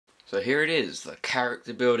So here it is, the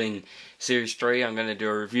character building series 3. I'm going to do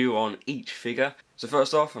a review on each figure. So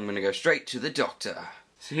first off, I'm going to go straight to the Doctor.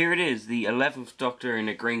 So here it is, the 11th Doctor in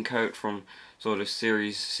a green coat from sort of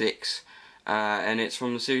series 6. And it's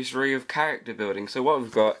from the series 3 of character building. So what we've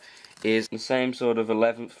got is the same sort of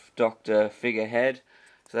 11th Doctor figurehead.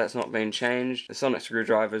 So that's not been changed. The sonic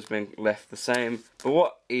screwdriver's been left the same. But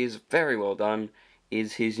what is very well done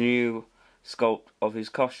is his new sculpt of his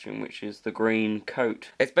costume, which is the green coat.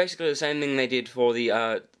 It's basically the same thing they did for the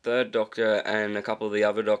 3rd Doctor and a couple of the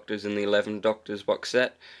other Doctors in the 11 Doctors box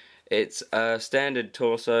set. It's a standard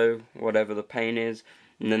torso, whatever the paint is,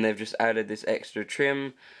 and then they've just added this extra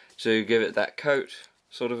trim to give it that coat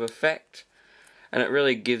sort of effect. And it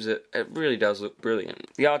really does look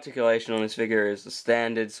brilliant. The articulation on this figure is the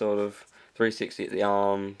standard sort of 360 at the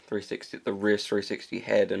arm, 360 at the wrist, 360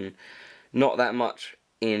 head, and not that much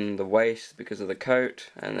in the waist because of the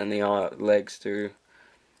coat, and then the legs do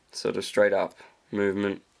sort of straight up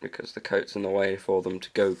movement because the coat's in the way for them to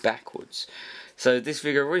go backwards. So this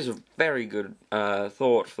figure is a very good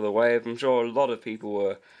thought for the wave. I'm sure a lot of people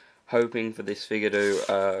were hoping for this figure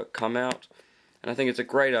to come out, and I think it's a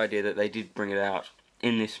great idea that they did bring it out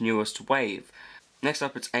in this newest wave. Next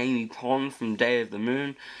up, it's Amy Pond from Day of the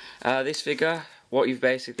Moon. This figure, what you've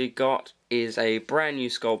basically got is a brand new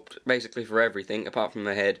sculpt basically for everything apart from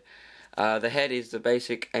the head. The head is the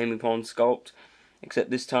basic Amy Pond sculpt,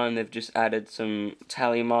 except this time they've just added some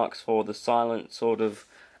tally marks for the silent sort of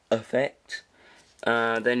effect.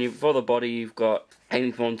 Then for the body you've got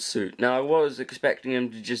Amy Pond's suit. Now I was expecting him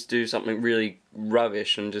to just do something really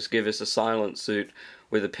rubbish and just give us a silent suit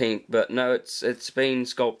with a pink, but no, it's been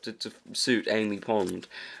sculpted to suit Amy Pond.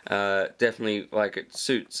 Definitely, like, it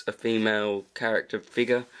suits a female character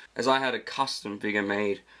figure, as I had a custom figure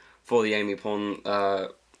made for the Amy Pond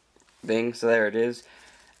thing, so there it is.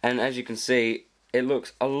 And as you can see, it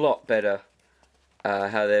looks a lot better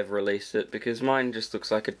how they've released it, because mine just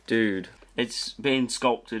looks like a dude. It's been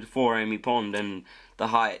sculpted for Amy Pond, and the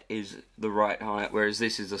height is the right height, whereas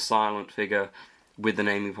this is a silent figure with an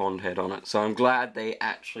Amy Pond head on it. So I'm glad they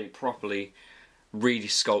actually properly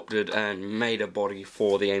re-sculpted and made a body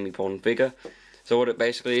for the Amy Pond figure. So what it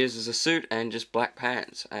basically is a suit and just black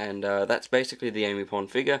pants, and that's basically the Amy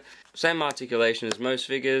Pond figure. Same articulation as most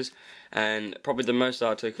figures, and probably the most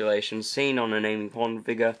articulation seen on an Amy Pond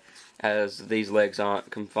figure, as these legs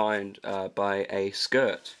aren't confined by a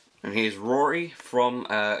skirt. And here's Rory from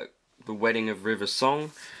The Wedding of River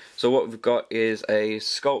Song. So what we've got is a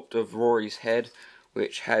sculpt of Rory's head,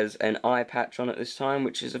 which has an eye patch on it this time,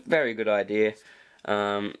 which is a very good idea.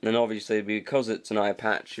 And obviously, because it's an eye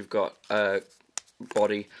patch, you've got a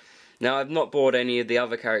body. Now, I've not bought any of the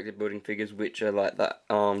other character building figures, which are like the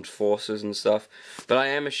armed forces and stuff, but I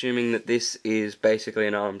am assuming that this is basically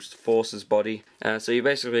an armed forces body. So you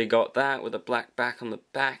basically got that with a black back on the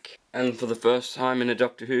back, and for the first time in a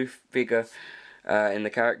Doctor Who figure, in the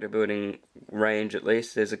character building range at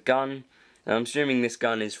least, there's a gun. Now, I'm assuming this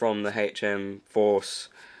gun is from the HM Force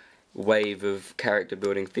wave of character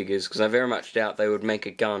building figures, because I very much doubt they would make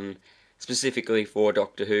a gun specifically for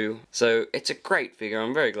Doctor Who. So it's a great figure.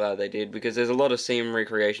 I'm very glad they did, because there's a lot of scene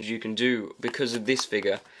recreations you can do because of this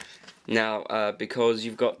figure. Now, because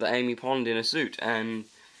you've got the Amy Pond in a suit, and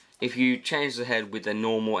if you change the head with a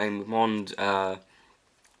normal Amy Pond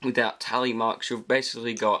without tally marks, you've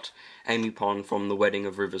basically got Amy Pond from The Wedding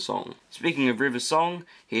of River Song. Speaking of River Song,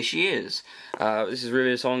 here she is. This is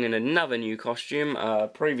River Song in another new costume.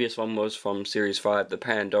 Previous one was from Series 5, The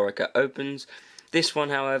Pandorica Opens. This one,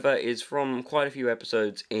 however, is from quite a few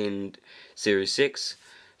episodes in Series 6.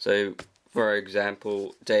 So, for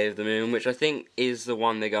example, Day of the Moon, which I think is the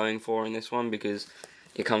one they're going for in this one, because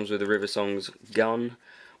it comes with the River Song's gun,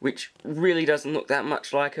 which really doesn't look that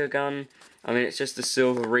much like her gun. I mean, it's just a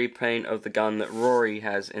silver repaint of the gun that Rory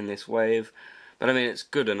has in this wave. But I mean, it's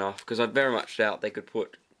good enough, because I very much doubt they could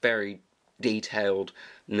put very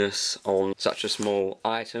detailedness on such a small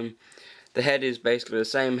item. The head is basically the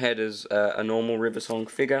same head as a normal River Song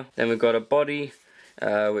figure. Then we've got a body,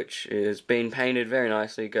 which is been painted very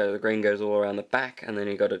nicely. The green goes all around the back, and then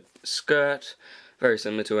you've got a skirt, very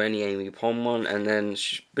similar to any Amy Pond one, and then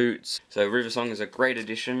boots. So River Song is a great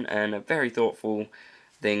addition, and a very thoughtful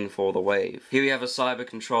thing for the wave. Here we have a Cyber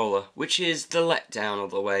Controller, which is the letdown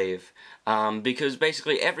of the wave, because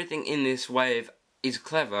basically everything in this wave is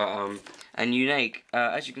clever and unique.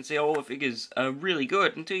 As you can see, all the figures are really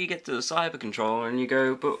good until you get to the Cyber Controller and you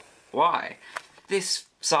go, but why? This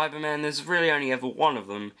Cyberman, there's really only ever one of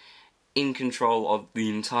them in control of the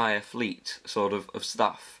entire fleet, sort of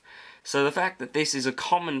stuff. So the fact that this is a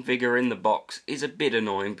common figure in the box is a bit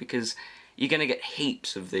annoying, because you're going to get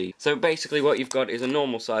heaps of these. So basically what you've got is a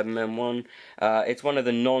normal Cyberman one. It's one of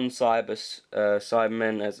the non-cyber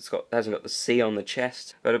Cybermen, as hasn't got the C on the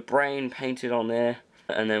chest. Got a brain painted on there.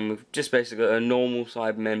 And then we've just basically got a normal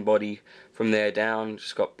Cyberman body from there down,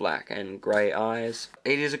 just got black and grey eyes.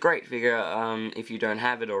 It is a great figure if you don't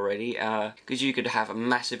have it already, because you could have a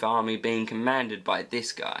massive army being commanded by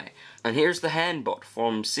this guy. And here's the Handbot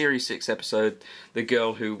from Series 6 episode, The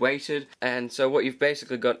Girl Who Waited. And so what you've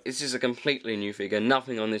basically got, this is a completely new figure,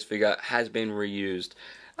 nothing on this figure has been reused.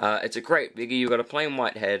 It's a great figure, you've got a plain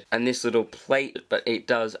white head and this little plate, but it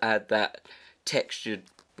does add that textured.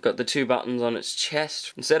 Got the 2 buttons on its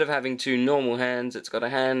chest. Instead of having 2 normal hands, it's got a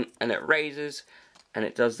hand and it raises and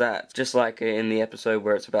it does that. Just like in the episode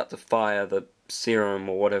where it's about to fire the serum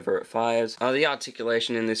or whatever it fires. The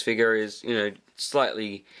articulation in this figure is, you know,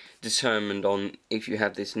 slightly determined on if you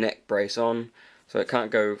have this neck brace on. So it can't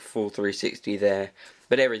go full 360 there.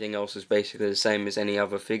 But everything else is basically the same as any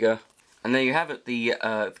other figure. And there you have it, the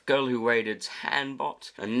Girl Who Waited's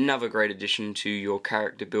Handbot. Another great addition to your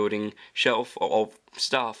character building shelf of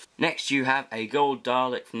stuff. Next you have a gold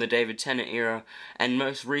Dalek from the David Tennant era, and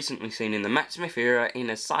most recently seen in the Matt Smith era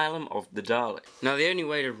in Asylum of the Dalek. Now the only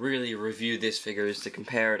way to really review this figure is to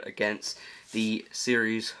compare it against the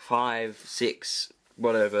Series 5, 6,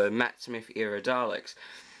 whatever, Matt Smith era Daleks.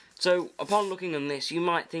 So upon looking on this you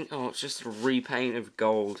might think, oh, it's just a repaint of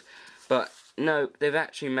gold, but no, they've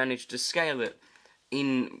actually managed to scale it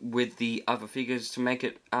in with the other figures to make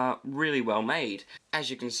it really well made. As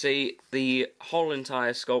you can see, the whole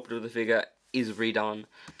entire sculpt of the figure is redone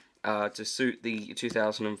to suit the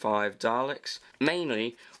 2005 Daleks.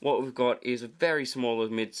 Mainly, what we've got is a very small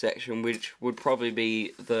midsection, which would probably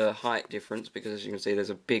be the height difference, because as you can see there's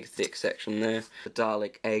a big thick section there. The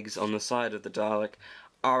Dalek eggs on the side of the Dalek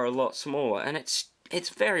are a lot smaller, and it's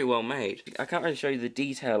very well made. I can't really show you the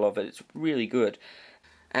detail of it, it's really good.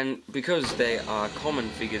 And because they are common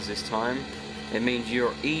figures this time, it means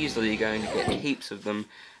you're easily going to get heaps of them,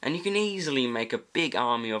 and you can easily make a big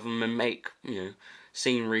army of them and make, you know,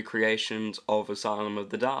 scene recreations of Asylum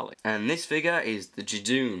of the Dalek. And this figure is the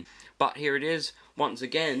Judoon. But here it is, once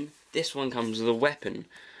again, this one comes with a weapon.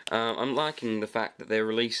 I'm liking the fact that they're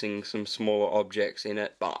releasing some smaller objects in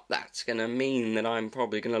it, but that's going to mean that I'm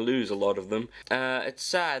probably going to lose a lot of them. It's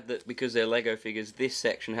sad that because they're Lego figures, this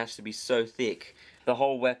section has to be so thick. The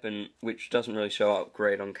whole weapon, which doesn't really show up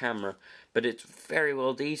great on camera, but it's very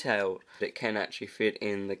well detailed. It can actually fit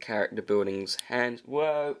in the character building's hands.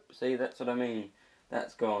 Whoa, see, that's what I mean.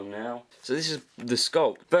 That's gone now. So this is the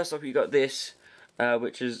sculpt. First off, you got this.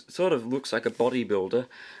 Which is sort of looks like a bodybuilder,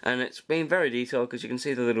 and it's been very detailed because you can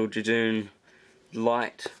see the little Judoon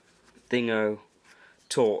light thingo,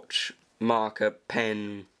 torch, marker,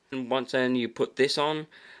 pen. And once then you put this on,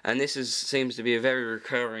 and this seems to be a very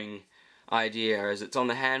recurring idea, as it's on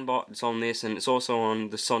the Handbot, it's on this, and it's also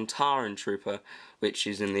on the Sontaran Trooper, which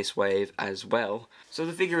is in this wave as well. So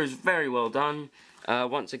the figure is very well done.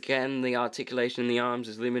 Once again, the articulation in the arms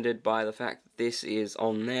is limited by the fact that this is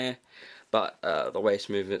on there. But the waist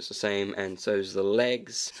movement's the same, and so's the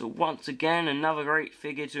legs. So once again, another great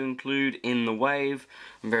figure to include in the wave.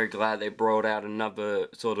 I'm very glad they brought out another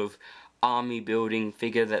sort of army building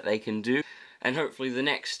figure that they can do. And hopefully the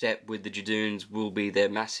next step with the Judoons will be their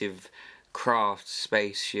massive craft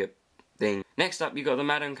spaceship thing. Next up, you've got the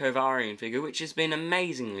Madame Kovarian figure, which has been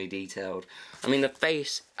amazingly detailed. I mean, the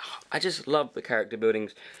face, I just love the character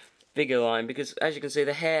building's figure line, because as you can see,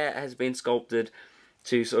 the hair has been sculpted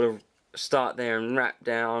to sort of start there and wrap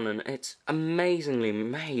down, and it's amazingly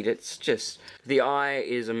made. It's just, the eye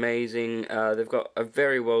is amazing. They've got a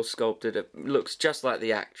very well sculpted, it looks just like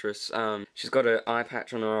the actress. She's got an eye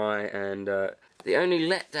patch on her eye, and the only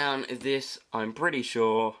letdown of this, I'm pretty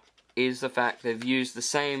sure, is the fact they've used the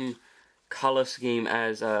same colour scheme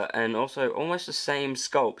as, and also almost the same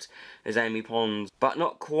sculpt as Amy Pond's, but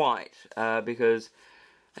not quite, because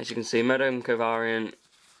as you can see, Madame Kovarian,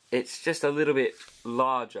 it's just a little bit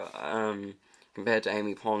larger compared to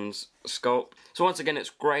Amy Pond's sculpt. So once again, it's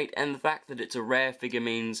great, and the fact that it's a rare figure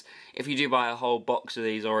means if you do buy a whole box of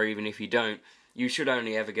these, or even if you don't, you should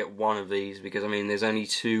only ever get one of these, because I mean there's only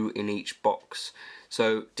 2 in each box.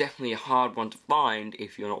 So definitely a hard one to find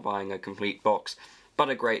if you're not buying a complete box, but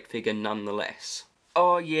a great figure nonetheless.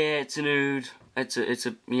 Oh yeah, it's an ood.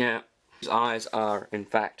 Yeah. His eyes are in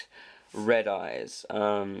fact red eyes.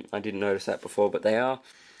 I didn't notice that before, but they are.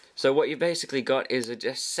 So what you basically got is a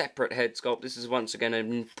just separate head sculpt. This is once again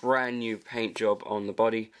a brand new paint job on the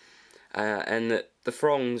body, and the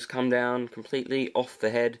throngs come down completely off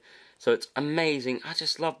the head. So it's amazing. I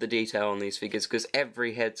just love the detail on these figures because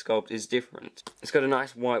every head sculpt is different. It's got a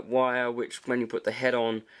nice white wire, which when you put the head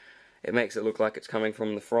on, It makes it look like it's coming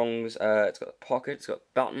from the throngs. It's got a pocket, it's got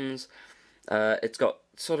buttons, it's got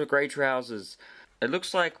sort of grey trousers. It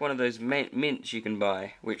looks like one of those mints you can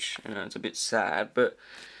buy, which, you know, it's a bit sad, but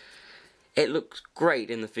it looks great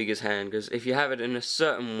in the figure's hand, because if you have it in a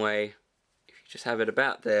certain way, if you just have it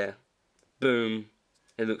about there, boom,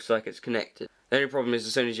 it looks like it's connected. The only problem is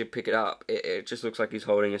as soon as you pick it up, it just looks like he's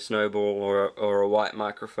holding a snowball or a white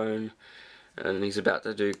microphone, and he's about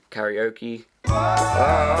to do karaoke.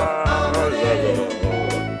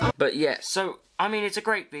 But yeah, so, I mean, it's a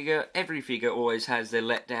great figure. Every figure always has their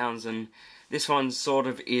letdowns, and this one sort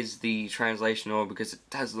of is the translation order because it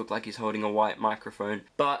does look like he's holding a white microphone.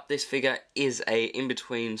 But this figure is a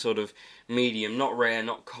in-between sort of medium, not rare,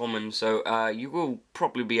 not common, so you will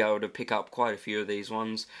probably be able to pick up quite a few of these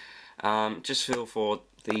ones. Just feel for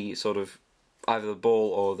the sort of either the ball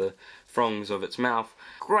or the throngs of its mouth.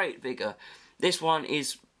 Great figure. This one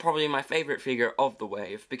is probably my favourite figure of the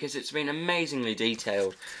wave because it's been amazingly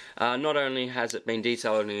detailed. Not only has it been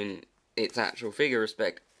detailed in its actual figure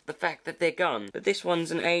respect, the fact that they're gun. But this one's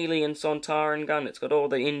an alien Sontaran gun. It's got all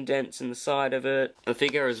the indents in the side of it. The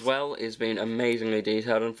figure as well has been amazingly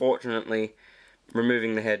detailed. Unfortunately,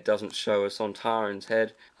 removing the head doesn't show a Sontaran's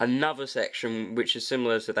head. Another section which is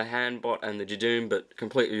similar to the Handbot and the Judoon but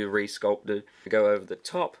completely re-sculpted to go over the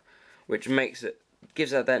top, which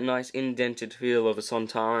gives out that nice indented feel of a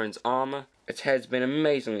Sontaran's armour. Its head's been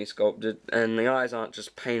amazingly sculpted, and the eyes aren't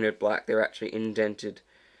just painted black, they're actually indented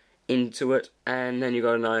into it, and then you've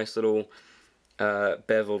got a nice little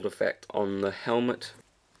beveled effect on the helmet.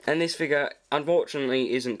 And this figure,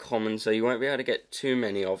 unfortunately, isn't common, so you won't be able to get too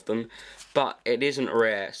many of them, but it isn't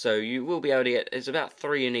rare, so you will be able to get, it's about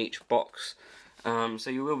 3 in each box, so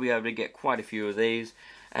you will be able to get quite a few of these.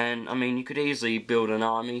 And, I mean, you could easily build an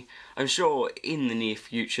army. I'm sure in the near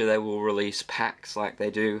future they will release packs like they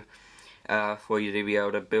do for you to be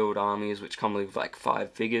able to build armies which come with like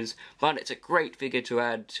 5 figures. But it's a great figure to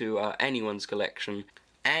add to anyone's collection.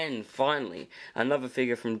 And finally, another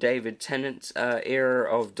figure from David Tennant's era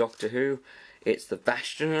of Doctor Who. It's the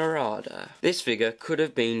Vashta Narada. This figure could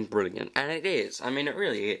have been brilliant, and it is. I mean, it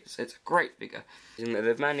really is. It's a great figure.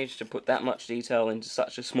 They've managed to put that much detail into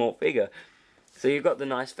such a small figure. So you've got the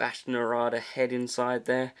nice Vashta Narada head inside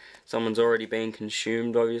there. Someone's already been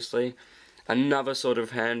consumed, obviously. Another sort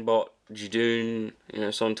of Handbot, Judoon,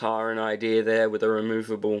 Sontaran idea there with a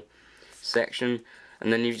removable section.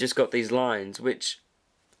 And then you've just got these lines, which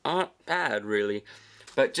aren't bad, really.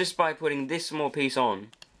 But just by putting this small piece on,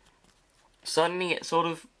 suddenly it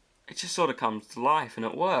just sort of comes to life and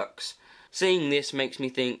it works. Seeing this makes me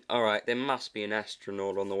think, alright, there must be an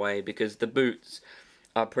astronaut on the way, because the boots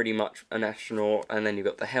are pretty much an astronaut, and then you've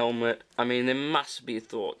got the helmet. I mean, there must be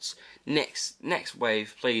thoughts. Next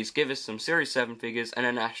wave, please give us some Series 7 figures and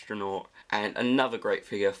an astronaut, and another great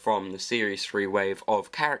figure from the Series 3 wave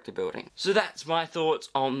of character building. So that's my thoughts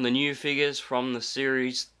on the new figures from the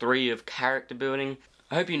Series 3 of character building.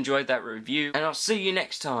 I hope you enjoyed that review, and I'll see you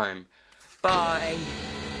next time. Bye!